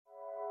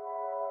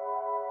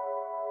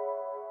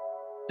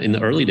In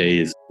the early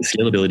days,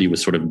 scalability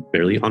was sort of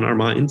barely on our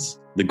minds.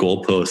 The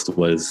goalpost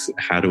was,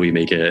 how do we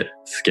make it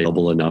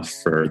scalable enough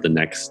for the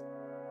next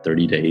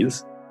 30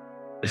 days?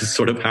 This is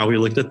sort of how we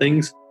looked at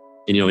things.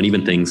 And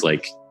even things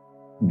like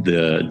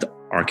the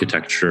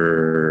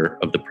architecture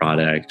of the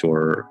product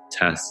or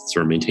tests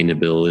or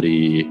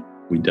maintainability,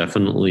 we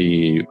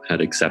definitely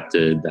had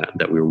accepted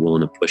that we were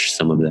willing to push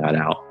some of that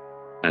out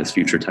as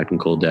future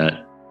technical debt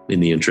in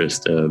the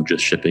interest of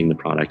just shipping the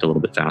product a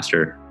little bit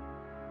faster.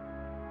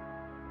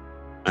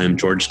 I'm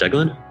George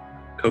Deglin,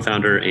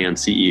 co-founder and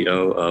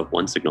CEO of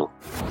OneSignal.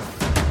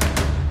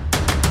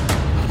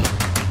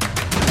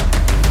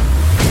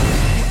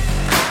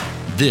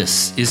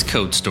 This is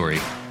Code Story,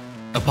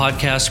 a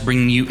podcast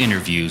bringing you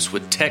interviews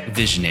with tech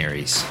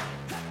visionaries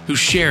who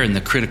share in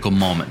the critical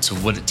moments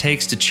of what it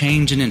takes to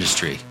change an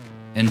industry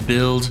and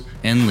build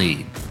and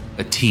lead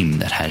a team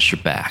that has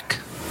your back.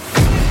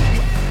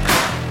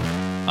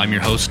 I'm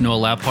your host,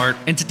 Noah Lappart,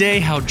 and today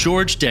how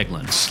George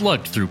Deglin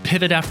slugged through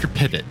pivot after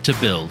pivot to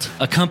build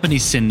a company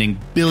sending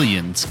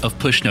billions of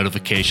push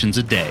notifications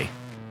a day.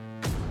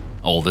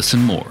 All this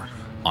and more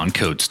on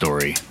Code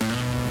Story.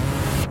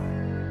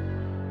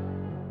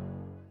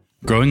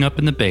 Growing up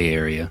in the Bay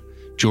Area,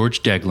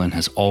 George Deglin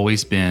has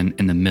always been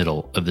in the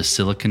middle of the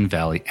Silicon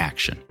Valley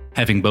action.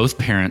 Having both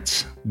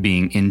parents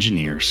being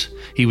engineers,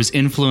 he was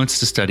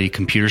influenced to study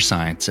computer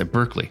science at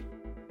Berkeley.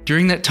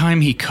 During that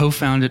time, he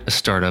co-founded a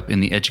startup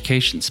in the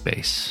education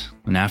space,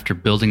 and after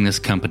building this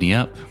company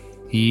up,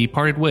 he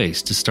parted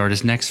ways to start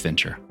his next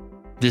venture.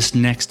 This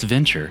next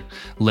venture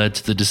led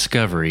to the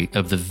discovery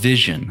of the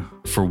vision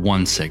for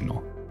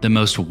OneSignal, the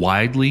most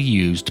widely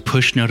used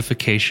push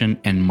notification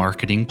and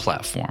marketing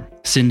platform,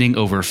 sending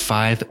over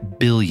 5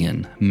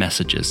 billion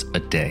messages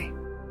a day.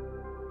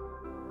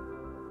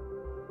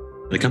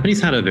 The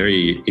company's had a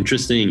very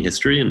interesting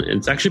history, and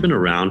it's actually been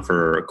around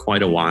for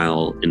quite a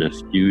while in a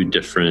few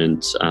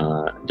different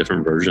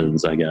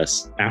versions, I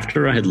guess.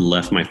 After I had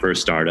left my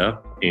first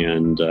startup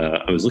and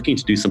I was looking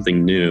to do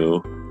something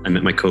new, I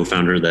met my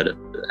co-founder that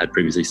had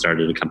previously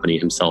started a company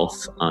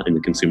himself in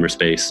the consumer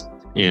space.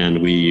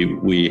 And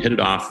we hit it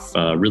off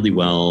really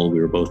well. We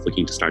were both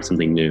looking to start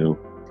something new.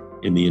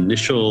 And the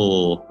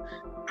initial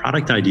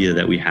product idea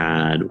that we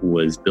had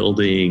was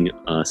building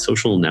a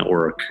social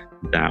network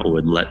that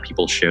would let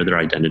people share their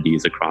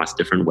identities across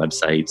different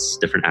websites,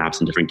 different apps,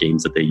 and different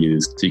games that they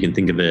use. So you can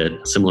think of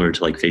it similar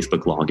to like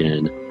Facebook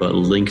login, but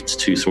linked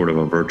to sort of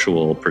a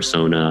virtual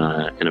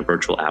persona and a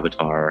virtual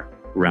avatar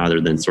rather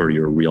than sort of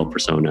your real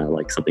persona,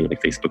 like something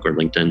like Facebook or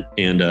LinkedIn.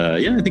 And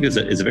I think it's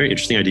a very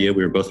interesting idea.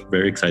 We were both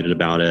very excited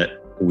about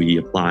it. We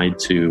applied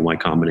to Y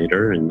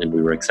Combinator and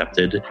we were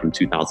accepted in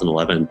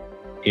 2011.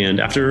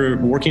 And after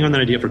working on that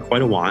idea for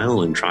quite a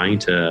while and trying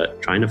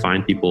to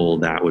find people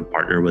that would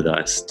partner with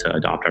us to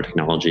adopt our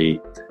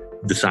technology,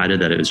 decided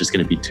that it was just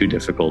going to be too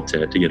difficult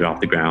to get it off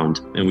the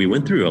ground. And we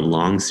went through a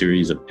long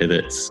series of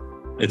pivots.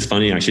 It's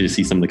funny actually to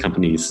see some of the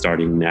companies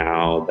starting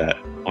now that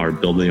are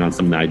building on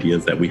some of the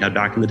ideas that we had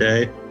back in the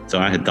day. So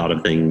I had thought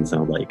of things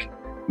like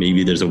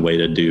maybe there's a way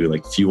to do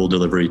like fuel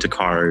delivery to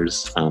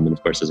cars. And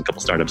of course, there's a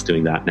couple startups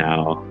doing that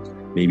now.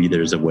 Maybe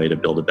there's a way to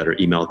build a better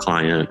email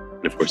client.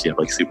 And of course, you have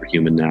like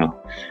Superhuman now.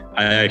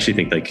 I actually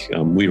think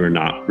we were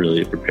not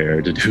really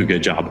prepared to do a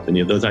good job with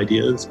any of those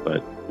ideas,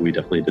 but we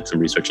definitely did some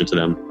research into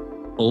them.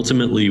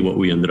 Ultimately, what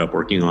we ended up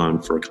working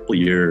on for a couple of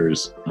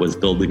years was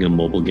building a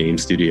mobile game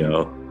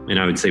studio. And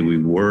I would say we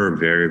were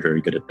very,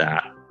 very good at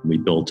that. We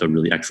built a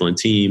really excellent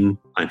team.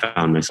 I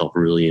found myself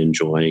really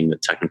enjoying the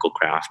technical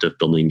craft of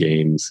building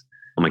games.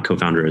 My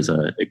co-founder is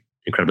an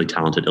incredibly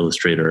talented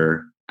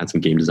illustrator, had some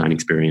game design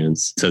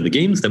experience. So the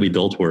games that we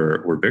built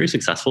were very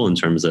successful in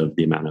terms of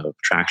the amount of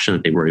traction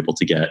that they were able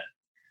to get.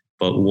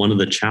 But one of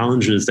the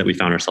challenges that we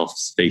found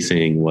ourselves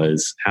facing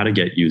was how to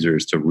get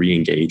users to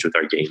re-engage with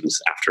our games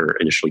after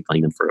initially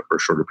playing them for a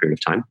shorter period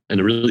of time. And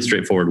a really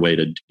straightforward way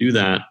to do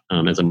that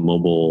as a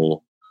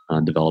mobile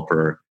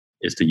developer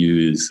is to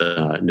use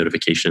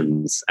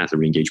notifications as a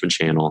re-engagement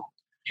channel.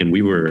 And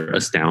we were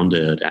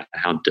astounded at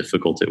how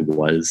difficult it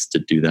was to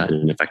do that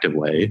in an effective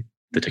way.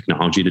 The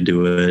technology to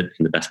do it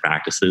and the best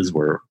practices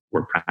were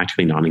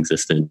practically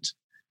non-existent.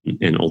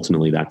 And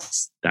ultimately,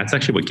 that's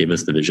actually what gave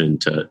us the vision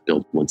to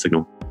build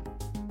OneSignal.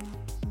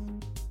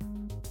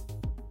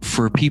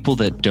 For people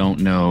that don't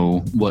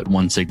know what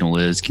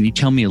OneSignal is, can you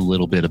tell me a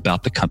little bit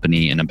about the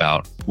company and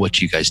about what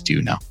you guys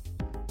do now?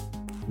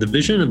 The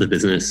vision of the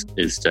business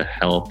is to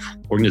help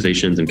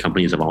organizations and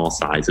companies of all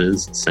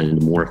sizes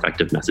send more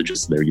effective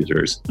messages to their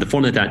users. The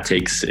form that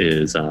takes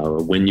is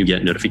when you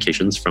get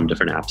notifications from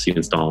different apps you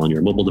install on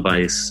your mobile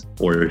device,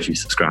 or if you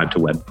subscribe to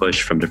web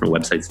push from different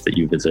websites that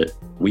you visit.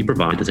 We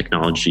provide the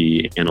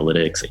technology,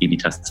 analytics, A/B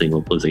testing,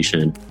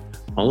 localization,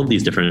 all of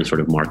these different sort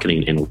of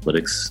marketing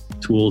analytics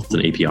tools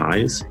and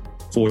APIs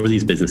for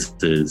these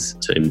businesses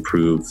to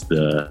improve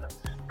the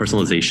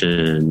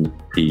personalization,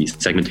 the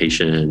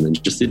segmentation,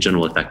 and just the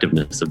general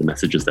effectiveness of the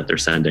messages that they're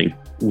sending.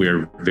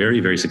 We're very,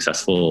 very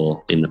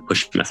successful in the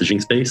push messaging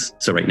space.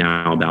 So right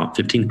now, about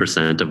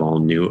 15% of all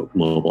new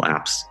mobile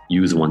apps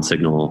use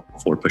OneSignal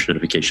for push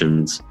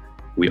notifications.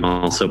 We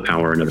also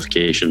power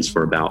notifications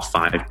for about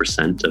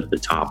 5% of the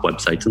top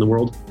websites in the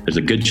world. There's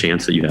a good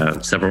chance that you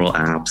have several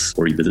apps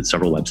or you visit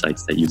several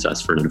websites that use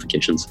us for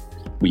notifications.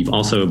 We've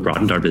also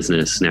broadened our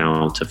business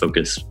now to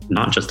focus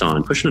not just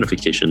on push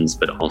notifications,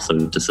 but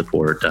also to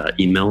support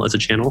email as a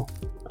channel.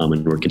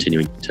 And we're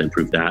continuing to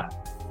improve that.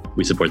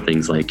 We support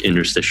things like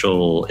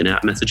interstitial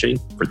in-app messaging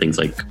for things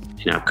like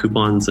in-app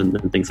coupons and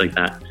things like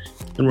that.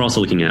 And we're also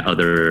looking at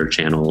other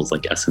channels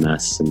like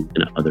SMS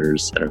and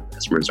others that our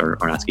customers are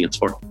asking us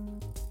for.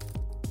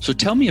 So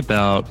tell me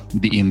about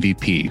the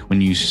MVP.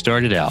 When you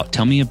started out,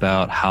 tell me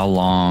about how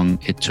long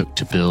it took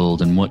to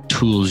build and what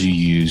tools you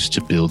used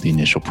to build the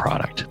initial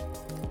product.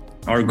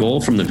 Our goal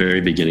from the very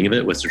beginning of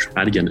it was to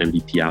try to get an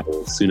MVP out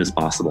as soon as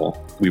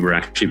possible. We were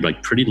actually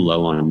pretty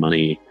low on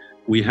money.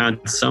 We had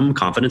some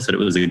confidence that it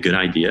was a good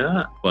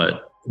idea,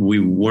 but we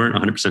weren't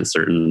 100%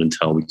 certain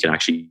until we could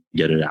actually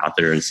get it out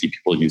there and see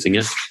people using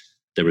it.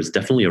 There was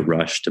definitely a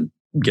rush to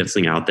get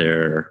something out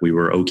there. We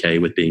were okay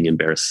with being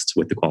embarrassed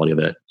with the quality of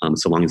it,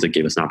 so long as it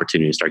gave us an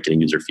opportunity to start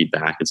getting user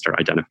feedback and start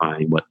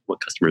identifying what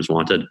customers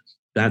wanted.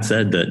 That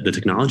said, the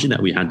technology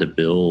that we had to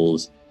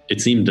build, it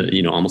seemed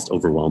almost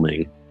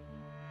overwhelming.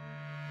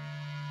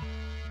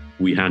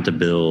 We had to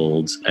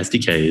build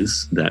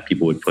SDKs that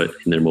people would put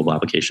in their mobile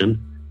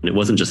application. And it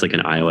wasn't just like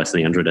an iOS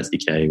and Android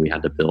SDK. We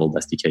had to build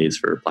SDKs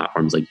for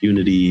platforms like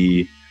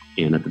Unity.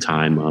 And at the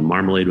time,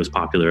 Marmalade was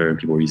popular and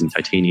people were using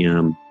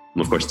Titanium.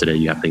 And of course, today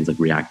you have things like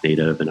React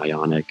Native and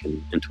Ionic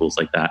and tools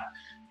like that.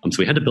 So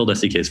we had to build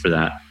SDKs for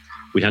that.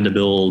 We had to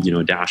build,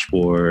 a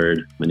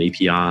dashboard, an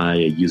API,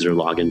 a user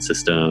login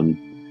system.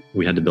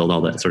 We had to build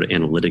all that sort of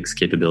analytics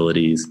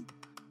capabilities.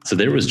 So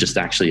there was just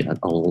actually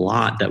a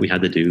lot that we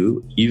had to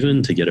do,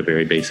 even to get a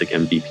very basic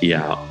MVP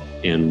out.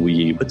 And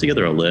we put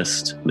together a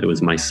list. It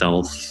was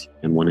myself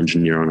and one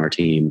engineer on our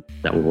team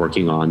that were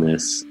working on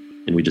this.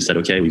 And we just said,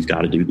 okay, we've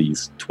got to do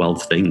these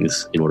 12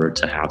 things in order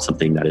to have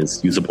something that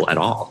is usable at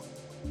all.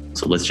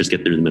 So let's just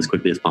get through them as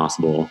quickly as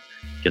possible,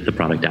 get the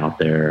product out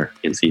there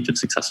and see if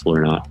it's successful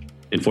or not.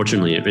 And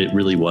fortunately, it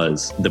really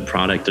was. The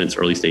product in its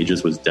early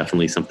stages was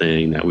definitely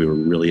something that we were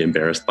really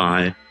embarrassed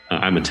by.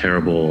 I'm a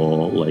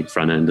terrible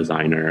front-end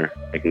designer.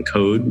 I can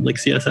code like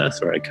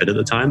CSS, or I could at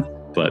the time,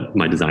 but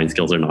my design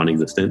skills are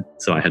non-existent.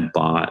 So I had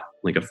bought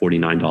a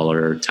 $49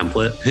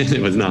 template. It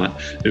was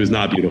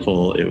not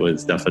beautiful. It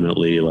was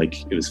definitely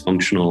it was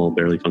functional,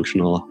 barely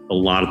functional. A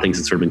lot of things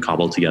had sort of been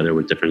cobbled together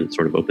with different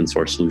sort of open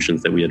source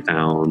solutions that we had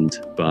found,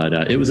 but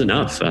it was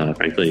enough.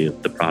 Frankly,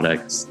 the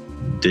product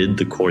did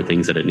the core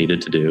things that it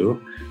needed to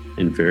do,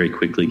 and very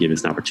quickly gave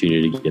us an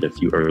opportunity to get a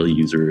few early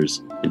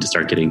users and to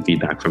start getting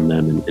feedback from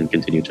them and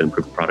continue to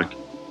improve the product.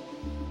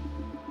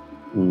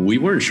 We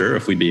weren't sure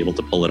if we'd be able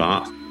to pull it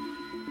off.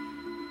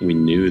 We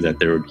knew that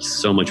there would be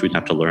so much we'd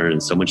have to learn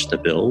and so much to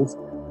build.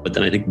 But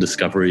then I think the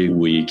discovery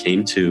we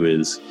came to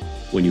is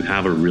when you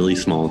have a really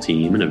small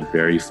team and a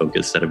very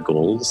focused set of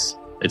goals,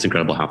 it's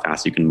incredible how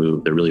fast you can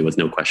move. There really was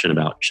no question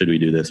about, should we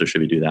do this or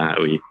should we do that?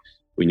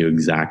 We knew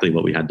exactly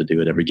what we had to do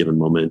at every given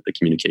moment. The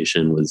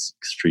communication was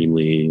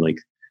extremely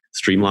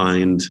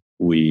streamlined.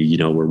 We,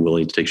 were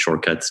willing to take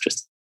shortcuts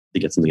just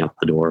to get something out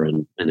the door,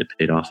 and it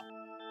paid off.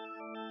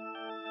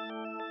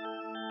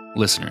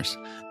 Listeners,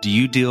 do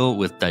you deal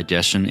with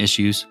digestion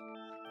issues?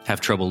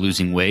 Have trouble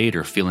losing weight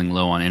or feeling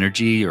low on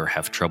energy or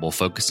have trouble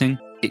focusing?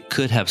 It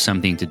could have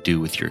something to do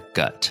with your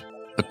gut.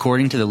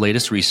 According to the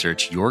latest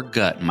research, your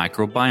gut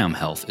microbiome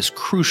health is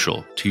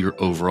crucial to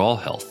your overall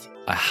health.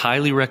 I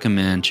highly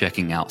recommend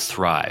checking out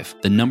Thrive,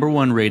 the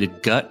 #1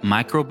 rated gut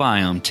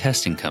microbiome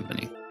testing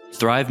company.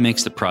 Thrive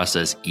makes the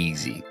process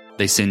easy.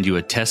 They send you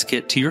a test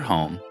kit to your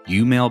home,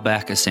 you mail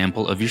back a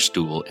sample of your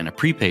stool in a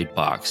prepaid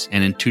box,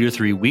 and in 2 to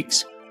 3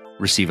 weeks,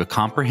 receive a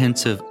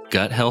comprehensive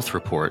gut health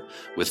report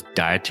with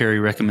dietary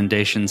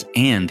recommendations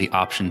and the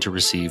option to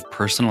receive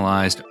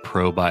personalized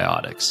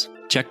probiotics.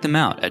 Check them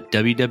out at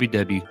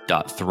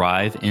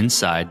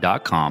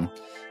www.thriveinside.com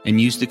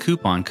and use the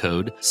coupon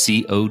code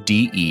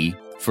CODE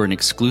for an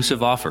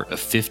exclusive offer of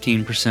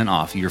 15%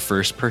 off your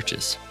first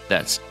purchase.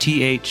 That's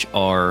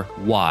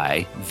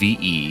THRYVE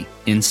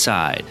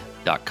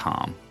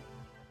inside.com.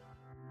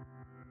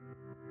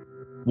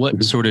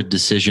 What sort of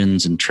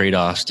decisions and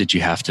trade-offs did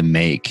you have to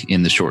make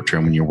in the short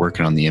term when you're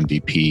working on the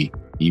MVP?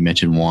 You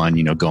mentioned one,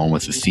 going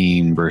with a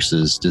theme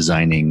versus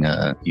designing,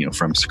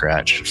 from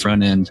scratch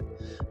front end.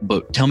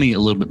 But tell me a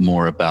little bit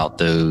more about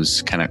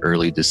those kind of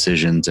early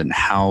decisions and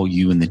how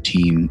you and the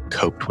team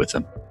coped with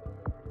them.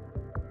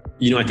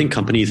 I think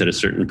companies at a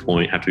certain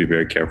point have to be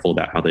very careful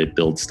about how they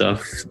build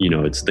stuff.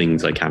 It's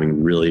things like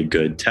having really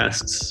good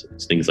tests.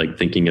 It's things like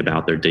thinking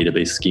about their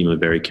database schema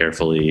very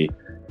carefully,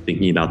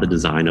 thinking about the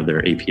design of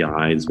their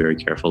APIs very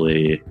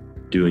carefully,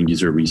 doing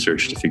user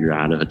research to figure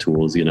out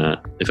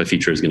if a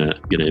feature is gonna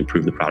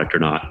improve the product or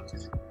not.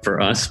 For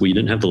us, we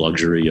didn't have the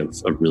luxury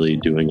of really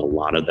doing a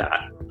lot of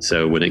that.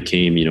 So when it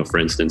came, for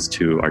instance,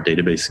 to our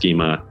database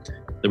schema,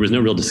 there was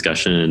no real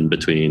discussion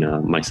between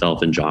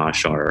myself and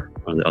Josh, or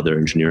the other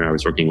engineer I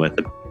was working with,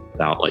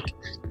 about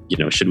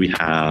should we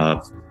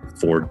have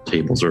 4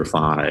 tables or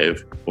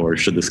 5, or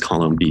should this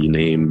column be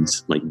named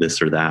like this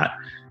or that?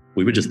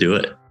 we would just do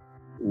it.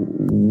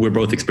 We're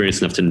both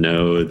experienced enough to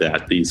know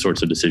that these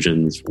sorts of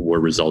decisions were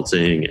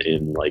resulting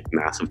in like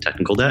massive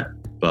technical debt,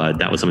 but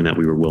that was something that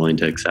we were willing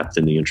to accept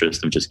in the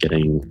interest of just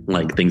getting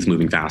like things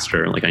moving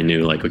faster. Like I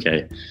knew like,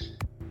 okay,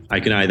 I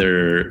can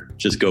either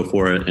just go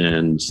for it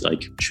and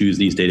like choose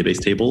these database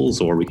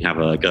tables, or we can have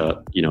like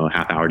a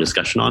half-hour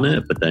discussion on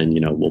it, but then,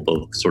 we'll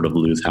both sort of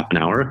lose half an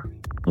hour.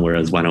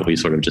 Whereas why don't we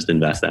sort of just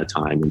invest that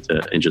time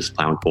and just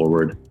plowing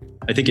forward?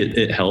 I think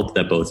it helped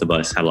that both of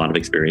us had a lot of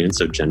experience.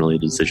 So generally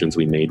the decisions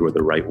we made were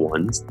the right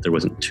ones. There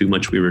wasn't too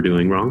much we were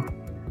doing wrong,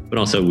 but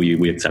also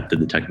we accepted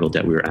the technical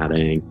debt we were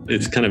adding.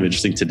 It's kind of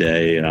interesting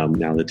today.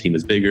 Now the team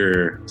is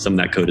bigger. Some of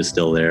that code is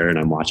still there, and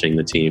I'm watching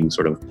the team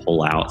sort of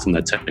pull out some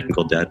of that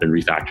technical debt and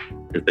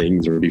refactor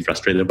things or be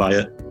frustrated by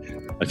it.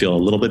 I feel a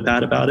little bit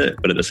bad about it,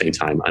 but at the same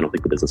time, I don't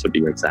think the business would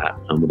be where it's at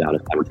without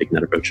it. I would take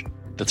that approach.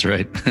 That's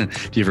right. Do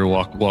you ever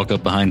walk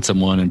up behind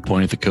someone and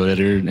point at the code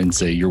editor and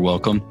say, "You're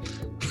welcome"?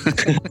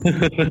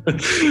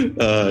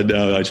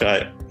 No, I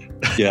try.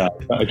 Yeah,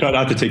 I try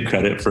not to take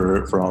credit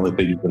for all the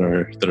things that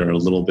are a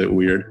little bit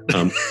weird.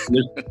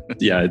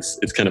 Yeah,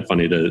 it's kind of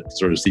funny to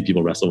sort of see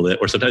people wrestle with it.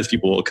 Or sometimes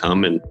people will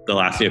come and they'll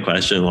ask me a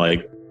question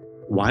like,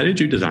 "Why did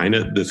you design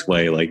it this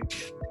way? Like,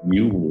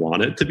 you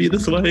want it to be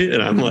this way?"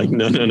 And I'm like,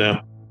 no.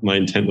 My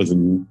intent was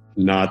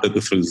not that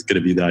this was going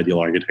to be the ideal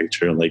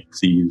architecture. Like,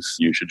 please,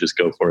 you should just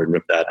go for it and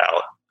rip that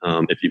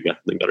out if you've got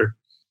something better.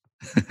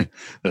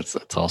 That's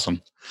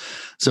awesome.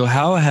 So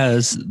how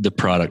has the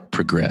product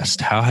progressed?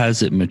 How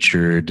has it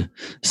matured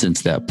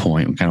since that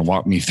point? Kind of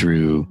walk me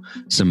through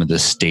some of the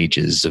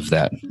stages of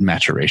that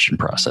maturation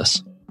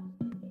process.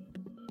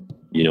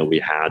 We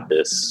had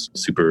this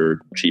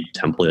super cheap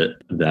template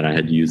that I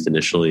had used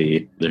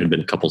initially. There had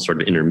been a couple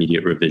sort of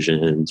intermediate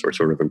revisions or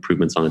sort of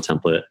improvements on the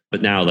template,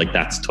 but now like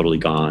that's totally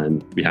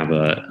gone. We have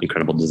an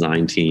incredible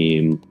design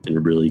team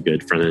and really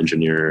good front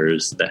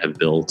engineers that have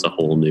built a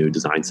whole new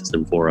design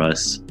system for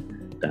us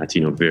that's,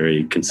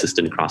 very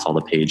consistent across all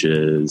the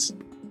pages,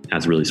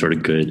 has really sort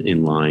of good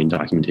inline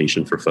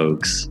documentation for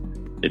folks.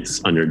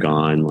 It's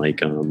undergone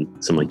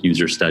some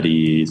user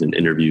studies and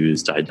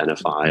interviews to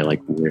identify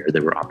like where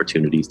there were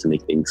opportunities to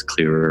make things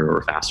clearer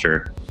or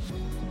faster.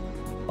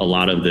 A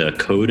lot of the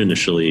code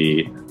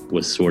initially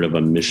was sort of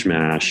a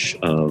mishmash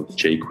of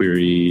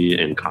jQuery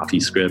and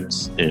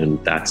CoffeeScript, and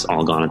that's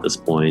all gone at this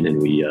point.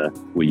 And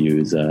we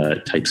use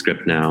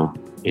TypeScript now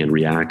and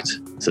React.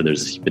 So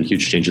there's been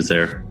huge changes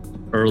there.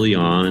 Early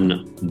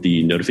on,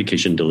 the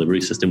notification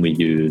delivery system we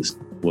used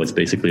was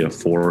basically a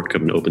fork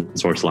of an open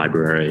source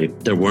library.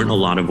 There weren't a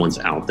lot of ones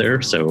out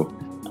there, so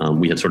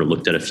we had sort of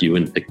looked at a few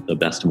and picked the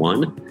best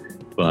one.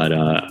 But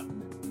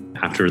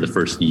after the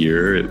first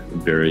year, it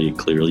very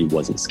clearly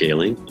wasn't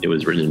scaling. It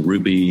was written in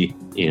Ruby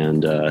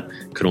and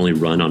could only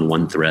run on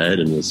one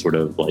thread, and was sort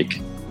of like,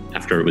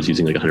 after it was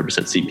using like 100%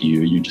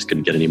 CPU, you just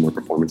couldn't get any more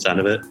performance out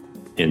of it.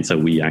 And so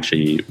we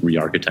actually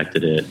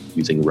re-architected it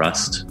using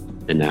Rust.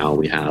 And now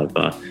we have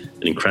an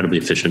incredibly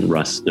efficient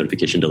Rust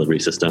notification delivery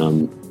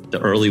system. The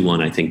early one,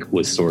 I think,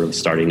 was sort of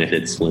starting to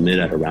hit its limit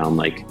at around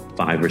like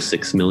 5 or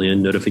 6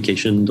 million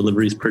notification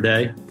deliveries per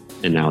day.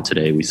 And now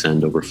today we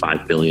send over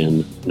 5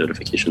 billion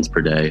notifications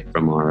per day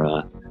from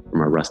our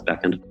Rust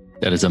backend.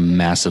 That is a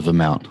massive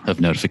amount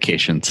of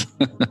notifications.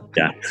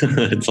 Yeah,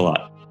 it's a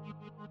lot.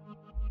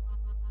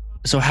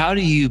 So how do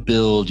you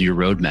build your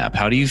roadmap?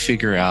 How do you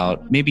figure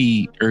out,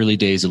 maybe early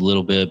days a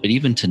little bit, but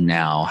even to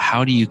now,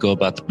 how do you go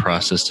about the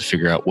process to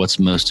figure out what's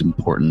most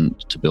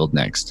important to build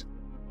next?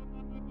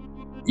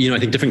 I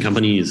think different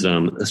companies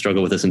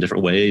struggle with this in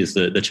different ways.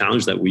 The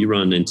challenge that we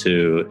run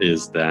into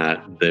is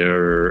that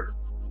there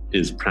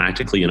is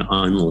practically an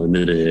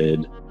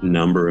unlimited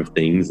number of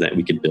things that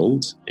we could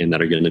build and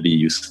that are going to be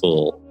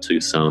useful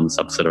to some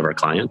subset of our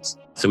clients.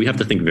 So we have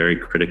to think very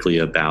critically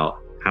about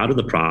how do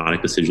the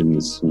product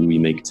decisions we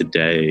make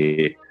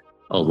today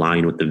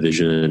align with the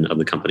vision of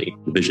the company?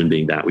 The vision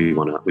being that we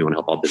want to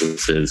help all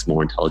businesses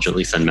more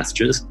intelligently send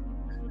messages.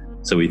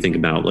 So we think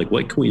about like,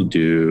 what can we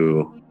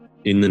do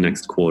in the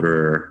next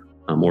quarter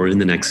or in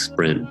the next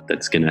sprint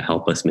that's going to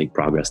help us make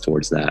progress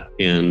towards that?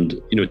 And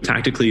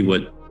tactically,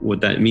 what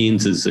that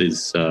means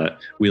is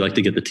we like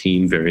to get the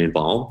team very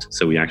involved.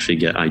 So we actually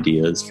get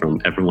ideas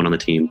from everyone on the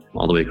team,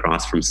 all the way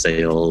across from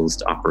sales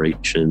to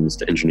operations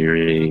to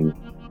engineering.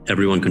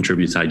 Everyone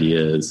contributes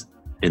ideas,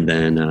 and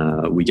then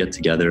we get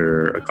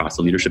together across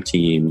the leadership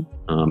team,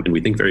 and we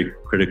think very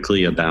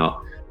critically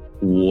about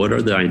what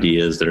are the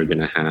ideas that are going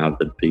to have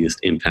the biggest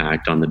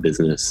impact on the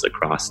business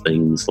across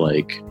things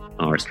like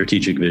our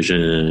strategic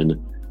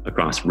vision,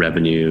 across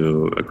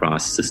revenue,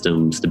 across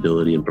system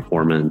stability and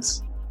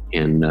performance.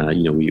 And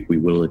we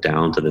whittle it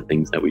down to the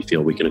things that we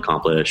feel we can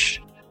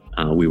accomplish.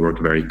 We work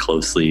very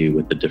closely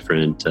with the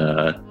different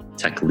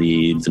tech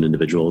leads and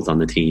individuals on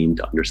the team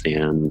to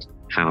understand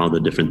how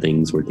the different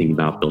things we're thinking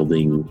about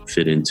building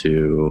fit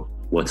into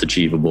what's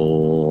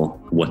achievable,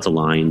 what's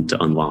aligned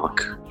to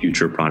unlock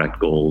future product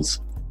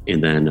goals.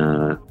 And then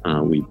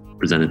we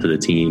present it to the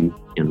team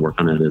and work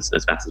on it as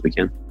fast as we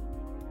can.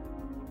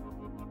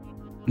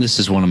 This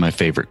is one of my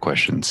favorite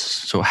questions.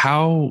 So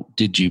how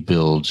did you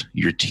build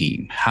your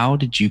team? How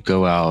did you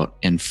go out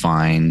and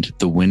find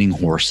the winning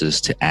horses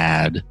to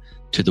add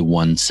to the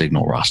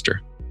OneSignal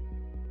roster?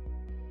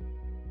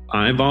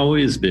 I've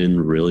always been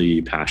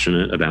really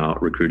passionate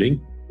about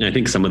recruiting. And I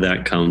think some of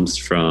that comes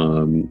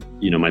from,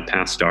 my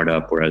past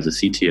startup where I was a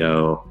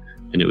CTO,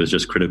 and it was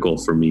just critical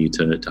for me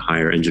to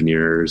hire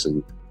engineers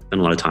and spend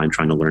a lot of time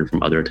trying to learn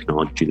from other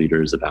technology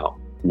leaders about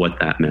what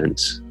that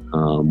meant,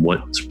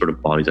 what sort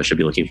of qualities I should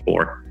be looking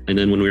for. And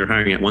then when we were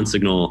hiring at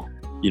OneSignal,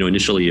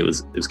 initially it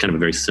was kind of a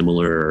very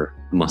similar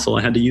muscle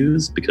I had to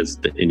use because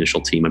the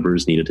initial team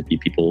members needed to be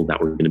people that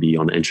were going to be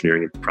on the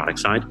engineering and product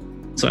side.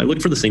 So I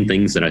looked for the same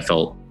things that I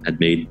felt had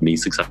made me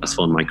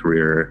successful in my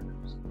career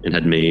and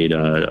had made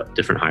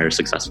different hires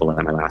successful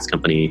at my last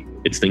company.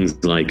 It's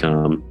things like,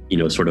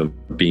 sort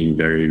of being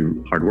very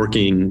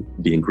hardworking,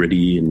 being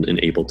gritty and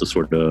able to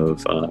sort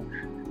of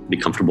be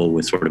comfortable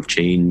with sort of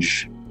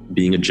change.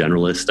 Being a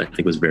generalist, I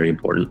think, was very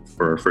important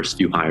for our first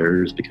few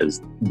hires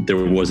because there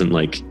wasn't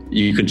like,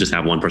 you could just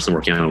have one person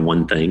working on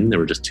one thing. There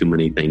were just too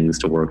many things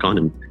to work on.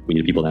 And we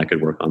needed people that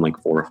could work on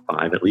like 4 or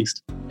 5 at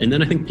least. And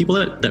then I think people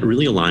that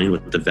really aligned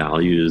with the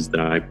values that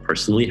I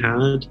personally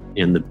had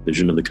and the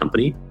vision of the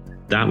company.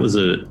 That was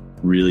a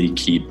really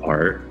key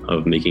part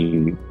of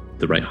making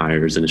the right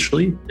hires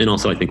initially. And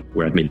also I think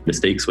where I've made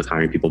mistakes with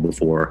hiring people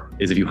before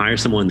is if you hire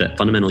someone that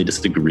fundamentally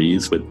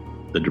disagrees with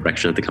the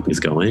direction that the company's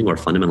going or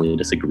fundamentally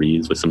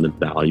disagrees with some of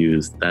the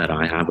values that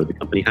I have or the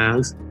company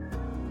has,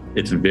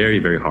 it's very,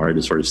 very hard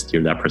to sort of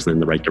steer that person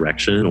in the right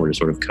direction or to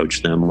sort of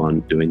coach them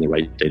on doing the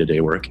right day-to-day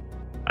work.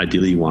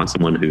 Ideally, you want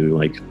someone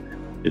who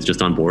is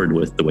just on board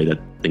with the way that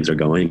things are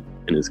going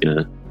and is going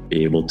to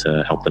be able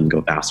to help them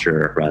go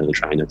faster rather than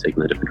trying to take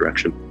them in a different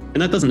direction.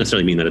 And that doesn't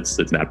necessarily mean that it's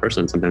a bad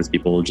person. Sometimes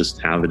people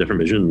just have a different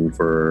vision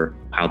for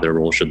how their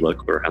role should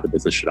look or how the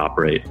business should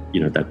operate,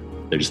 that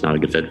they're just not a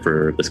good fit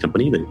for this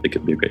company. They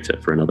could be a great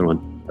fit for another one.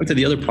 I would say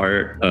the other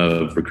part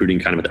of recruiting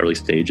kind of at the early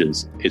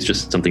stages, it's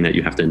just something that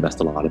you have to invest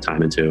a lot of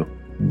time into.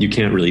 You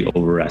can't really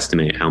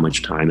overestimate how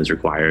much time is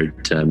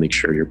required to make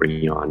sure you're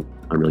bringing on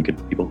really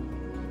good people.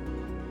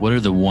 What are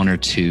the 1 or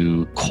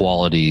 2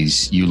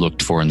 qualities you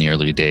looked for in the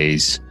early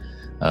days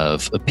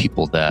of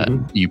people that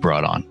you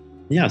brought on?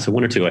 Yeah, so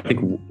 1 or 2. I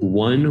think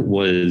one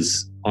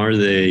was, are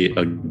they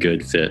a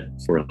good fit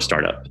for a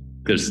startup?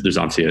 There's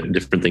obviously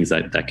different things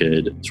that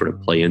could sort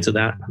of play into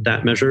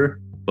that measure,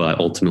 but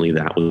ultimately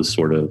that was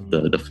sort of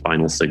the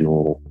final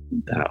signal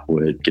that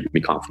would give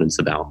me confidence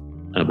about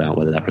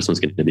whether that person was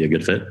going to be a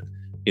good fit.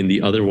 And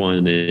the other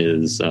one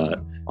is,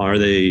 are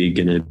they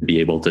going to be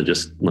able to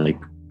just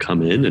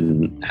come in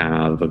and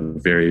have a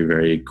very,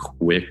 very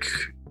quick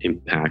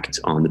impact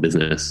on the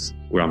business,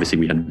 where obviously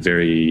we had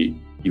very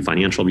few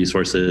financial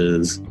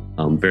resources,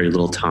 very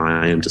little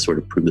time to sort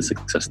of prove the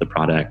success of the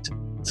product.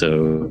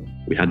 So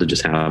we had to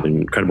just have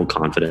incredible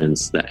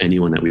confidence that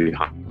anyone that we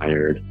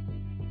hired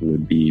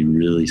would be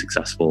really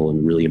successful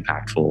and really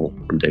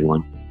impactful from day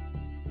one.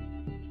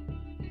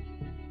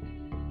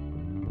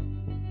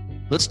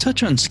 Let's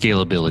touch on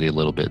scalability a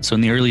little bit. So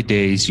in the early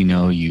days,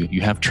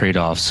 you have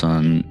trade-offs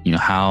on,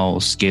 how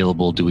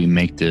scalable do we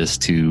make this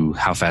to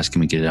how fast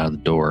can we get it out of the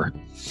door?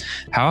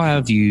 How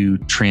have you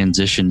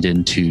transitioned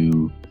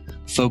into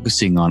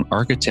focusing on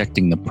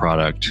architecting the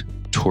product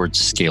towards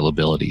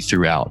scalability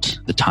throughout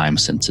the time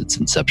since its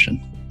inception?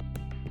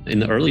 In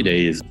the early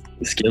days,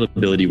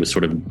 scalability was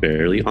sort of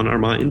barely on our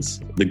minds.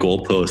 The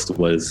goalpost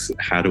was,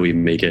 how do we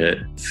make it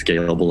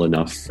scalable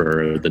enough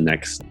for the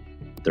next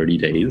 30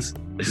 days?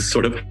 This is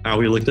sort of how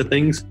we looked at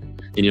things.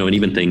 And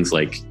even things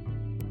like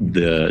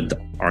the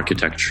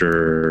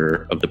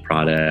architecture of the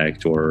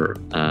product or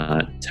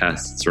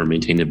tests or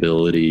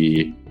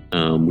maintainability,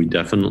 we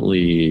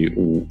definitely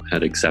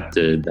had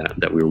accepted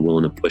that we were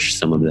willing to push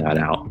some of that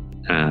out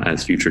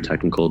as future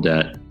technical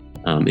debt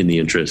in the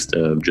interest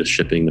of just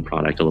shipping the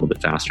product a little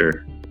bit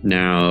faster.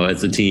 Now,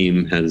 as the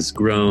team has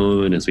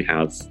grown, as we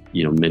have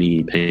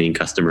many paying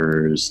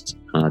customers,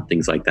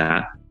 things like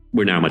that,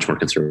 we're now much more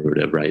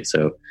conservative, right?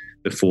 So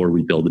before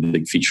we build a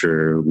big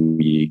feature,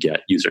 we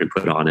get user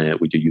input on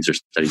it. We do user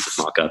studies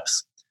and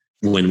mockups.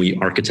 When we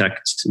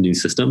architect new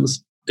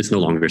systems, it's no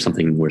longer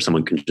something where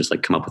someone can just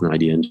come up with an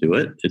idea and do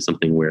it. It's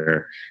something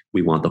where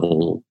we want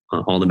all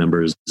the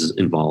members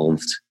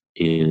involved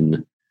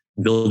in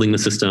building the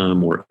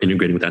system or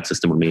integrating with that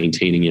system or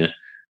maintaining it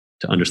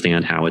to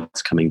understand how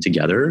it's coming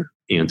together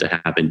and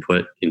to have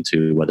input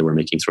into whether we're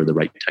making sort of the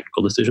right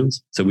technical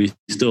decisions. So we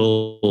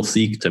still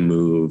seek to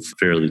move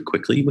fairly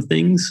quickly with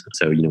things.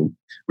 So,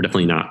 we're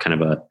definitely not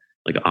kind of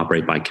an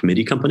operate by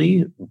committee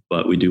company,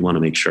 but we do want to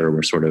make sure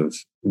we're sort of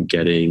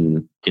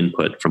getting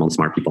input from all the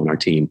smart people on our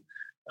team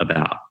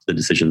about the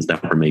decisions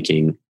that we're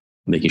making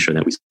sure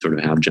that we sort of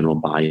have general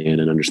buy-in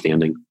and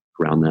understanding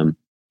around them.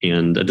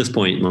 And at this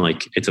point,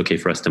 it's okay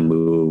for us to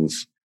move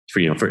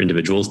for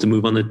individuals to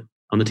move on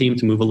the team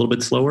to move a little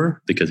bit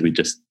slower because we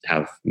just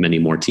have many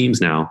more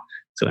teams now.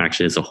 So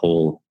actually as a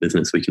whole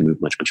business, we can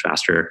move much, much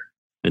faster.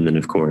 And then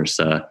of course,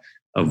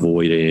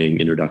 avoiding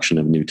introduction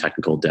of new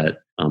technical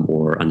debt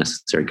or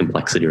unnecessary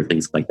complexity or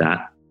things like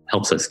that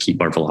helps us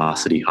keep our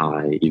velocity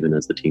high even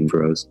as the team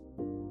grows.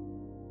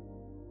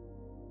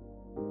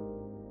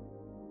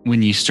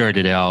 When you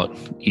started out,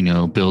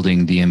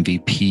 building the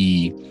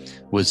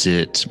MVP, was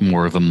it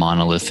more of a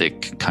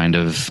monolithic kind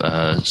of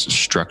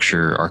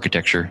structure,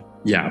 architecture?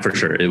 Yeah, for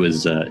sure. It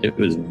was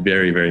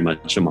very, very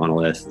much a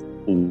monolith.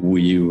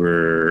 We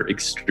were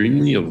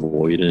extremely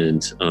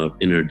avoidant of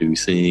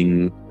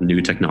introducing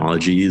new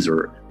technologies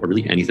or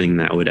really anything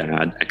that would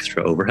add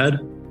extra overhead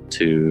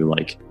to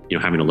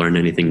having to learn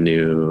anything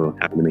new,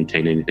 having to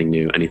maintain anything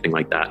new, anything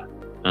like that.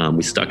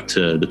 We stuck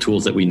to the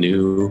tools that we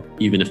knew,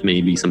 even if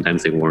maybe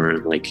sometimes they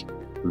weren't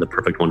the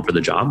perfect one for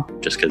the job,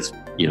 just because,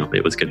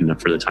 it was good enough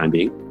for the time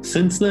being.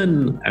 Since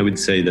then, I would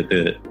say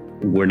that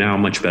we're now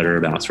much better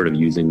about sort of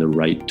using the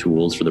right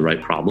tools for the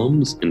right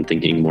problems and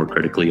thinking more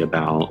critically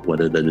about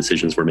whether the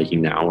decisions we're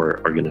making now are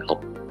going to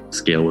help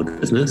scale with the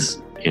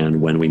business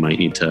and when we might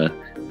need to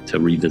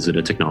revisit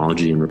a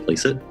technology and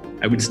replace it.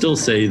 I would still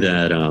say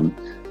that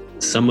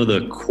some of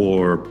the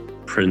core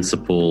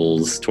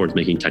principles towards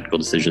making technical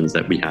decisions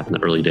that we had in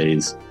the early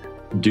days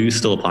do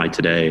still apply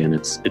today. And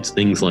it's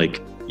things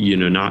like,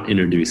 not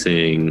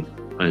introducing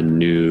a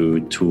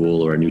new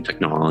tool or a new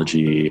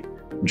technology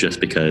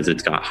just because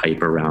it's got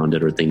hype around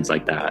it or things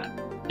like that.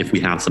 If we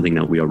have something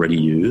that we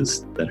already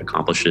use that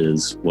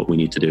accomplishes what we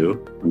need to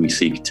do, we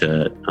seek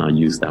to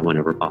use that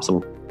whenever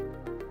possible.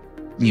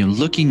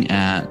 Looking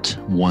at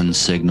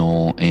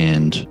OneSignal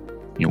and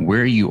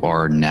where you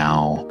are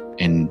now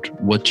and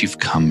what you've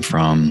come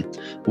from,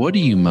 what are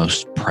you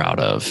most proud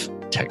of?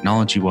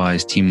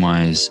 Technology-wise,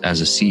 team-wise,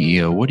 as a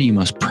CEO, what are you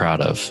most proud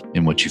of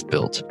in what you've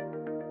built?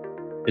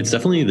 It's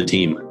definitely the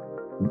team.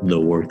 The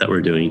work that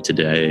we're doing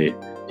today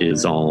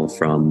is all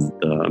from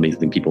the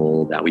amazing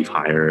people that we've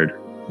hired,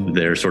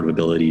 their sort of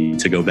ability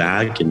to go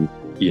back and,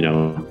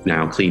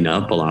 now clean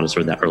up a lot of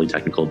sort of that early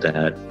technical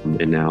debt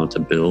and now to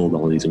build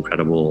all these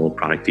incredible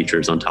product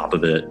features on top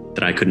of it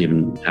that I couldn't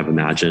even have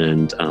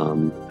imagined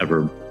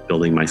ever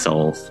building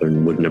myself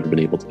and would have never been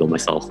able to build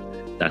myself.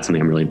 That's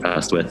something I'm really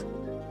impressed with.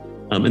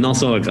 And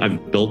also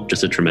I've built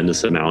just a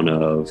tremendous amount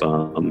of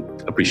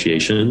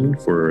appreciation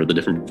for the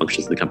different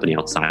functions of the company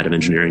outside of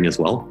engineering as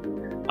well.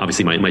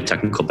 Obviously, my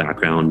technical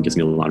background gives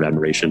me a lot of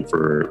admiration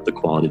for the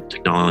quality of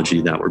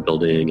technology that we're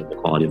building and the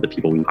quality of the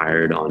people we've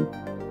hired on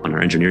our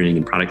engineering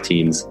and product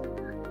teams.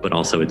 But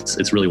also,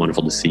 it's really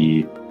wonderful to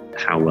see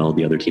how well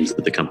the other teams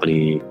of the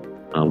company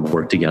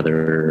work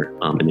together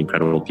and the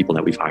incredible people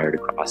that we've hired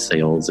across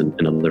sales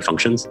and other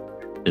functions.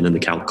 And then the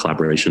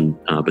collaboration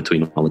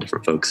between all the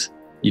different folks.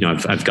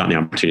 I've gotten the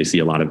opportunity to see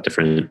a lot of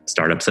different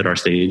startups at our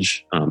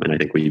stage. And I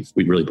think we've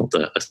really built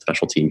a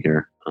special team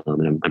here.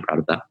 And I'm proud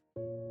of that.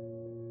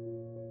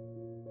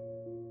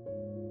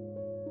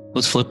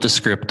 Let's flip the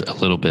script a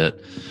little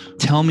bit.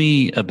 Tell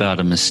me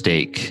about a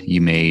mistake you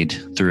made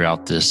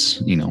throughout this,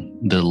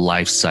 the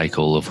life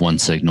cycle of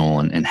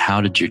OneSignal, and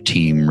how did your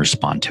team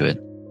respond to it?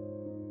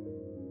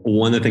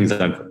 One of the things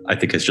that I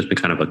think has just been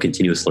kind of a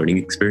continuous learning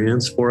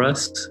experience for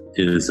us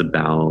is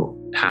about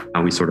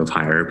how we sort of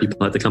hire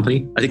people at the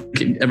company. I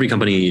think every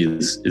company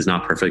is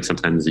not perfect.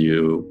 Sometimes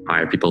you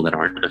hire people that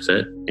aren't a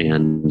fit,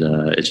 and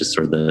it's just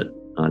sort of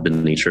the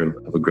nature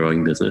of a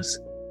growing business.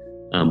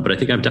 But I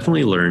think I've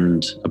definitely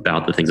learned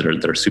about the things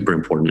that are super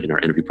important in our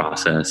interview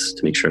process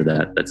to make sure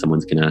that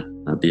someone's going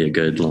to be a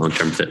good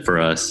long-term fit for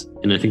us.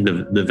 And I think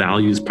the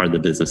values part of the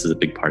business is a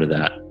big part of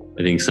that.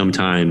 I think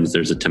sometimes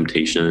there's a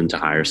temptation to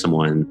hire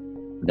someone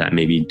that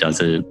maybe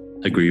doesn't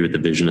agree with the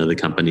vision of the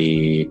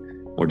company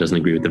or doesn't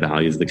agree with the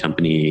values of the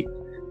company.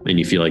 And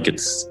you feel like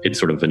it's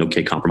sort of an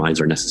okay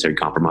compromise or necessary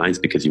compromise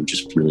because you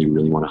just really,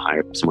 really want to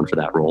hire someone for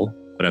that role.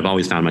 But I've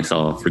always found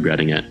myself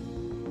regretting it.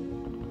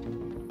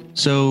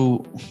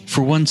 So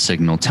for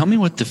OneSignal, tell me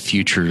what the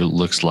future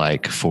looks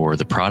like for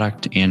the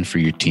product and for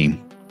your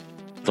team.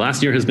 The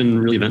last year has been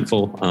really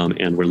eventful,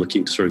 and we're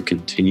looking to sort of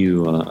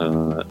continue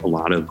a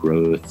lot of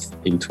growth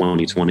in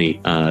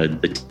 2020.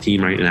 The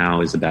team right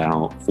now is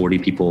about 40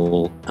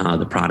 people.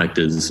 The product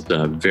is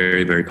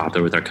very, very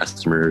popular with our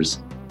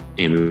customers,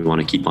 and we want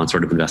to keep on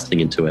sort of investing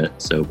into it.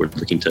 So we're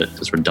looking to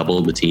sort of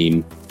double the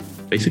team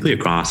basically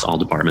across all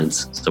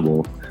departments. So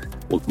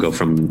we'll go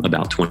from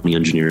about 20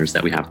 engineers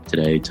that we have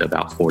today to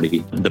about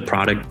 40. The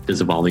product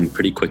is evolving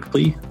pretty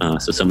quickly.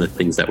 So some of the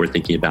things that we're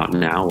thinking about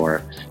now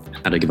are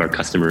how to give our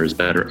customers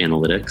better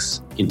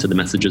analytics into the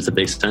messages that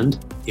they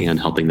send and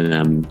helping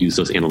them use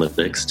those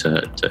analytics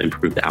to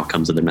improve the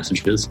outcomes of their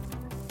messages.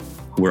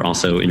 We're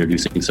also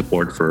introducing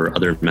support for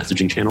other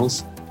messaging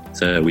channels.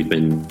 So we've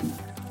been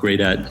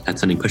great at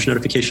sending push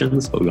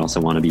notifications, but we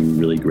also want to be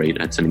really great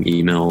at sending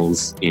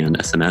emails and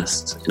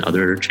SMS and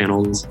other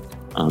channels.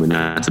 And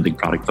that's a big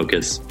product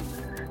focus.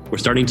 We're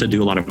starting to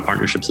do a lot of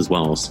partnerships as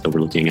well. So we're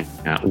looking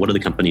at what are the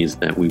companies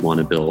that we want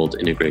to build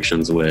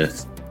integrations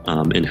with,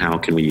 and how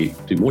can we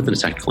do more than a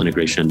technical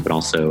integration, but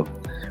also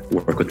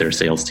work with their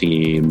sales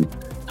team,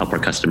 help our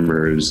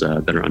customers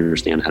better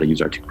understand how to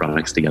use our two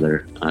products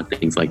together,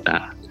 things like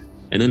that.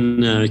 And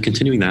then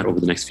continuing that over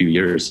the next few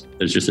years,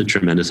 there's just a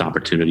tremendous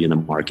opportunity in the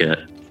market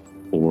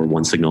for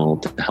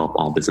OneSignal to help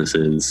all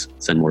businesses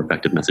send more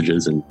effective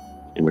messages and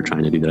And we're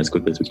trying to do that as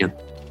quickly as we can.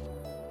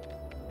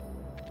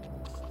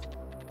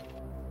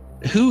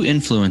 Who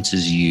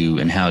influences you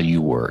and how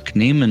you work?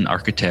 Name an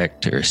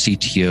architect or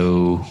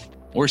CTO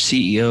or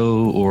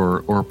CEO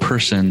or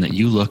person that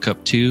you look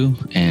up to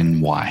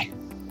and why.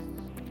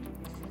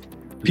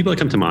 People that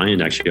come to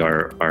mind actually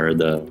are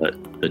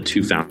the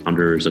two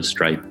founders of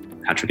Stripe,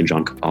 Patrick and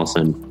John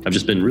Carlson. I've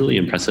just been really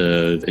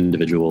impressive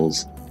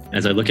individuals.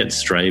 As I look at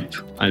Stripe,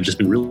 I've just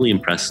been really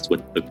impressed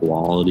with the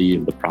quality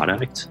of the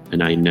product.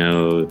 And I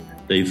know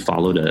they've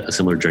followed a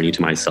similar journey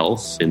to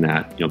myself in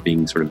that,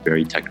 being sort of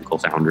very technical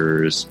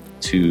founders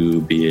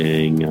to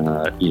being,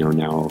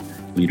 now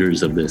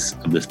leaders of this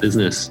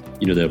business.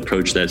 The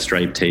approach that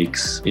Stripe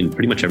takes in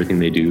pretty much everything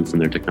they do, from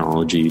their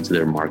technology to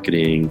their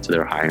marketing to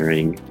their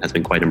hiring, has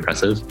been quite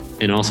impressive.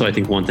 And also, I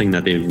think one thing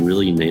that they've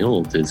really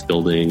nailed is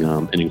building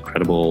an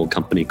incredible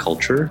company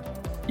culture,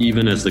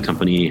 even as the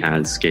company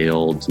has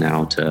scaled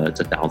now to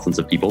thousands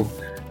of people.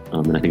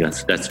 And I think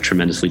that's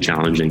tremendously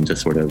challenging to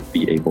sort of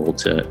be able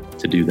to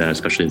do that,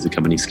 especially as the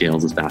company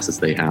scales as fast as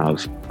they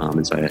have.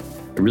 And so I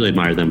really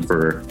admire them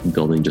for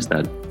building just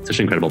such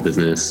an incredible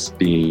business,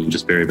 being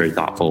just very, very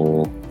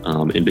thoughtful,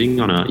 and being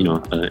on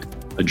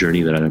a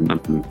journey that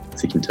I'm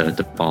seeking to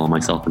follow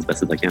myself as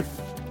best as I can.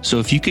 So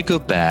if you could go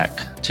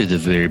back to the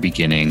very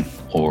beginning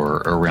or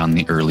around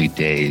the early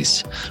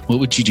days, what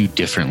would you do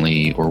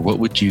differently, or what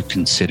would you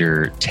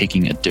consider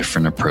taking a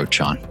different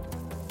approach on?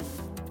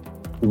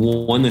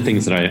 One of the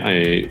things that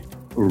I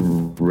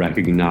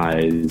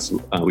recognize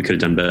we could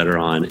have done better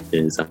on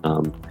is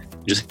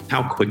just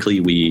how quickly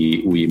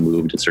we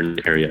moved in certain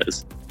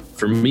areas.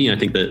 For me, I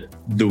think that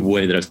the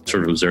way that I've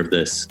sort of observed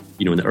this,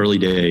 in the early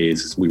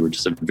days, we were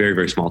just a very,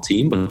 very small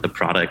team, but the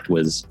product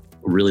was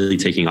really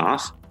taking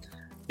off.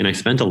 And I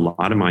spent a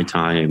lot of my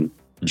time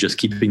just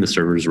keeping the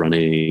servers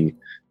running,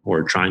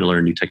 or trying to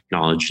learn new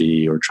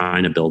technology, or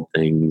trying to build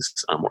things,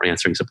 or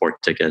answering support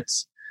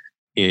tickets.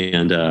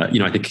 And,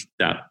 I think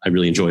that I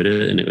really enjoyed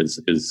it, and I was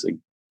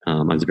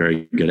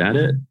very good at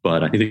it.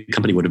 But I think the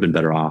company would have been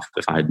better off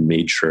if I had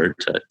made sure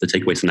to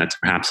take away some of that, to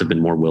perhaps have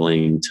been more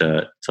willing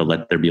to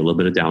let there be a little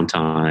bit of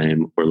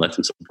downtime, or let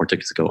some support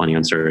tickets go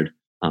unanswered,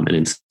 and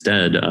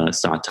instead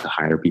sought to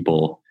hire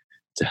people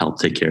to help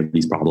take care of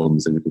these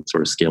problems and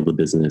sort of scale the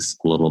business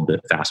a little bit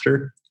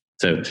faster.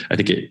 So I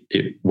think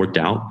it worked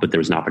out, but there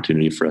was an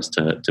opportunity for us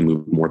to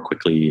move more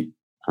quickly,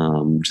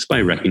 just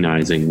by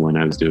recognizing when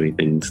I was doing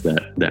things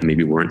that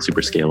maybe weren't super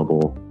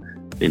scalable,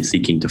 and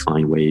seeking to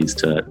find ways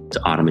to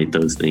automate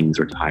those things,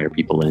 or to hire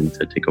people in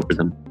to take over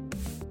them.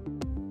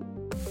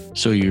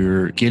 So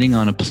you're getting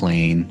on a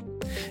plane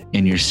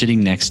and you're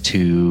sitting next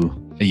to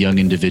a young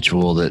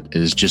individual that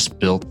has just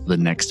built the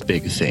next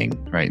big thing,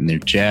 right? And they're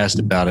jazzed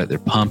about it. They're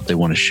pumped. They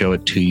want to show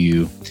it to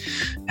you.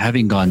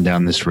 Having gone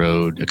down this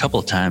road a couple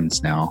of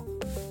times now,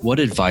 what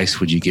advice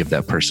would you give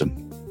that person?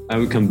 I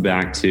would come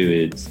back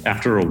to it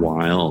after a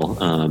while.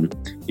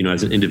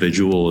 As an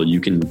individual,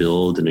 you can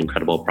build an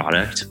incredible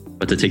product,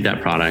 but to take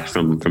that product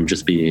from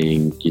just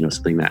being,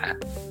 something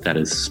that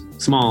is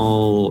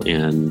small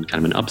and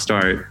kind of an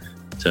upstart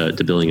to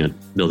building a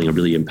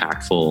really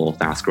impactful,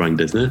 fast-growing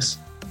business,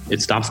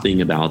 it stops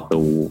being about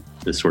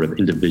the sort of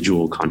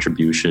individual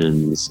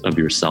contributions of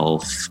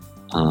yourself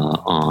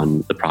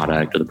on the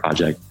product or the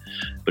project,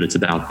 but it's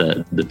about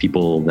the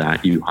people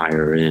that you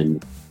hire in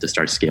to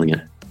start scaling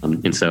it.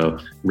 And so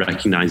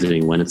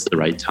recognizing when it's the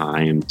right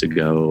time to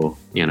go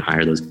and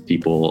hire those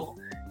people,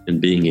 and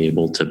being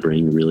able to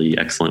bring really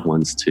excellent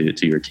ones to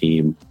your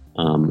team,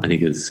 I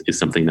think is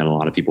something that a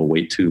lot of people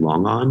wait too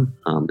long on.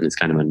 And it's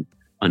kind of an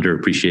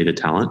underappreciated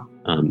talent.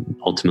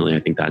 Ultimately, I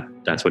think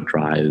that's what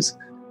drives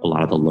a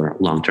lot of the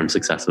long-term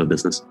success of a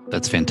business.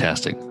 That's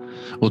fantastic.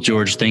 Well,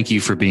 George, thank you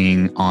for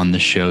being on the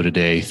show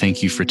today.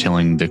 Thank you for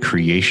telling the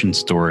creation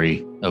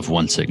story of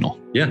OneSignal.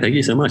 Yeah, thank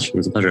you so much. It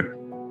was a pleasure.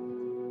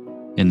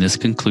 And this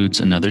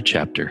concludes another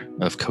chapter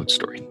of Code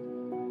Story.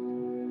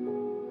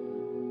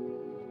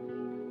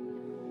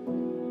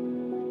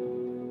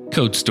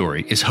 Code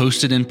Story is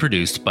hosted and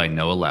produced by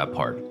Noah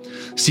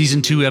Labhart.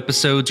 Season 2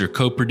 episodes are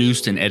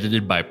co-produced and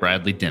edited by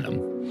Bradley Denham.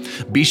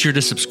 Be sure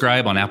to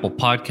subscribe on Apple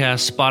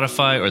Podcasts,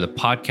 Spotify, or the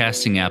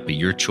podcasting app of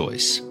your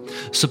choice.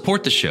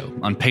 Support the show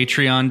on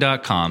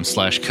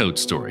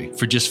patreon.com/codestory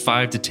for just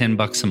 $5 to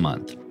 $10 a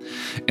month.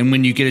 And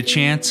when you get a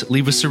chance,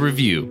 leave us a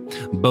review.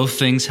 Both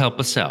things help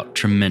us out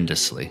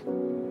tremendously.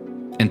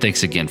 And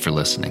thanks again for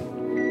listening.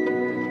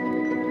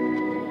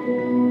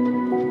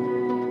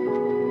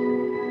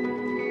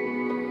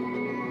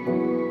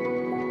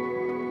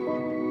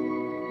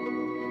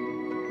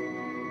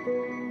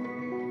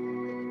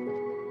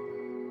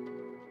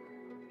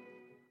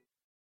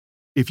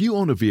 If you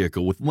own a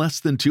vehicle with less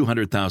than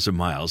 200,000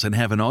 miles and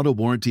have an auto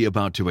warranty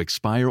about to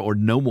expire or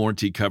no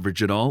warranty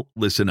coverage at all,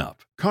 listen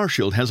up.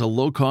 CarShield has a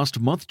low-cost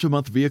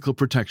month-to-month vehicle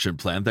protection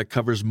plan that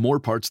covers more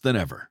parts than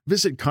ever.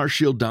 Visit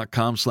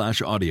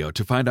carshield.com/audio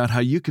to find out how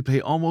you could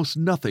pay almost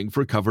nothing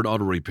for covered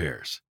auto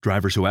repairs.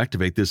 Drivers who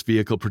activate this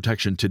vehicle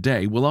protection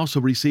today will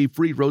also receive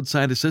free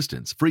roadside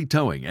assistance, free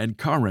towing, and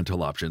car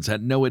rental options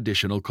at no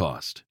additional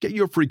cost. Get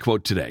your free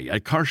quote today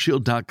at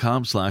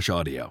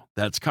carshield.com/audio.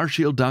 That's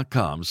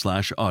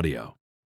carshield.com/audio.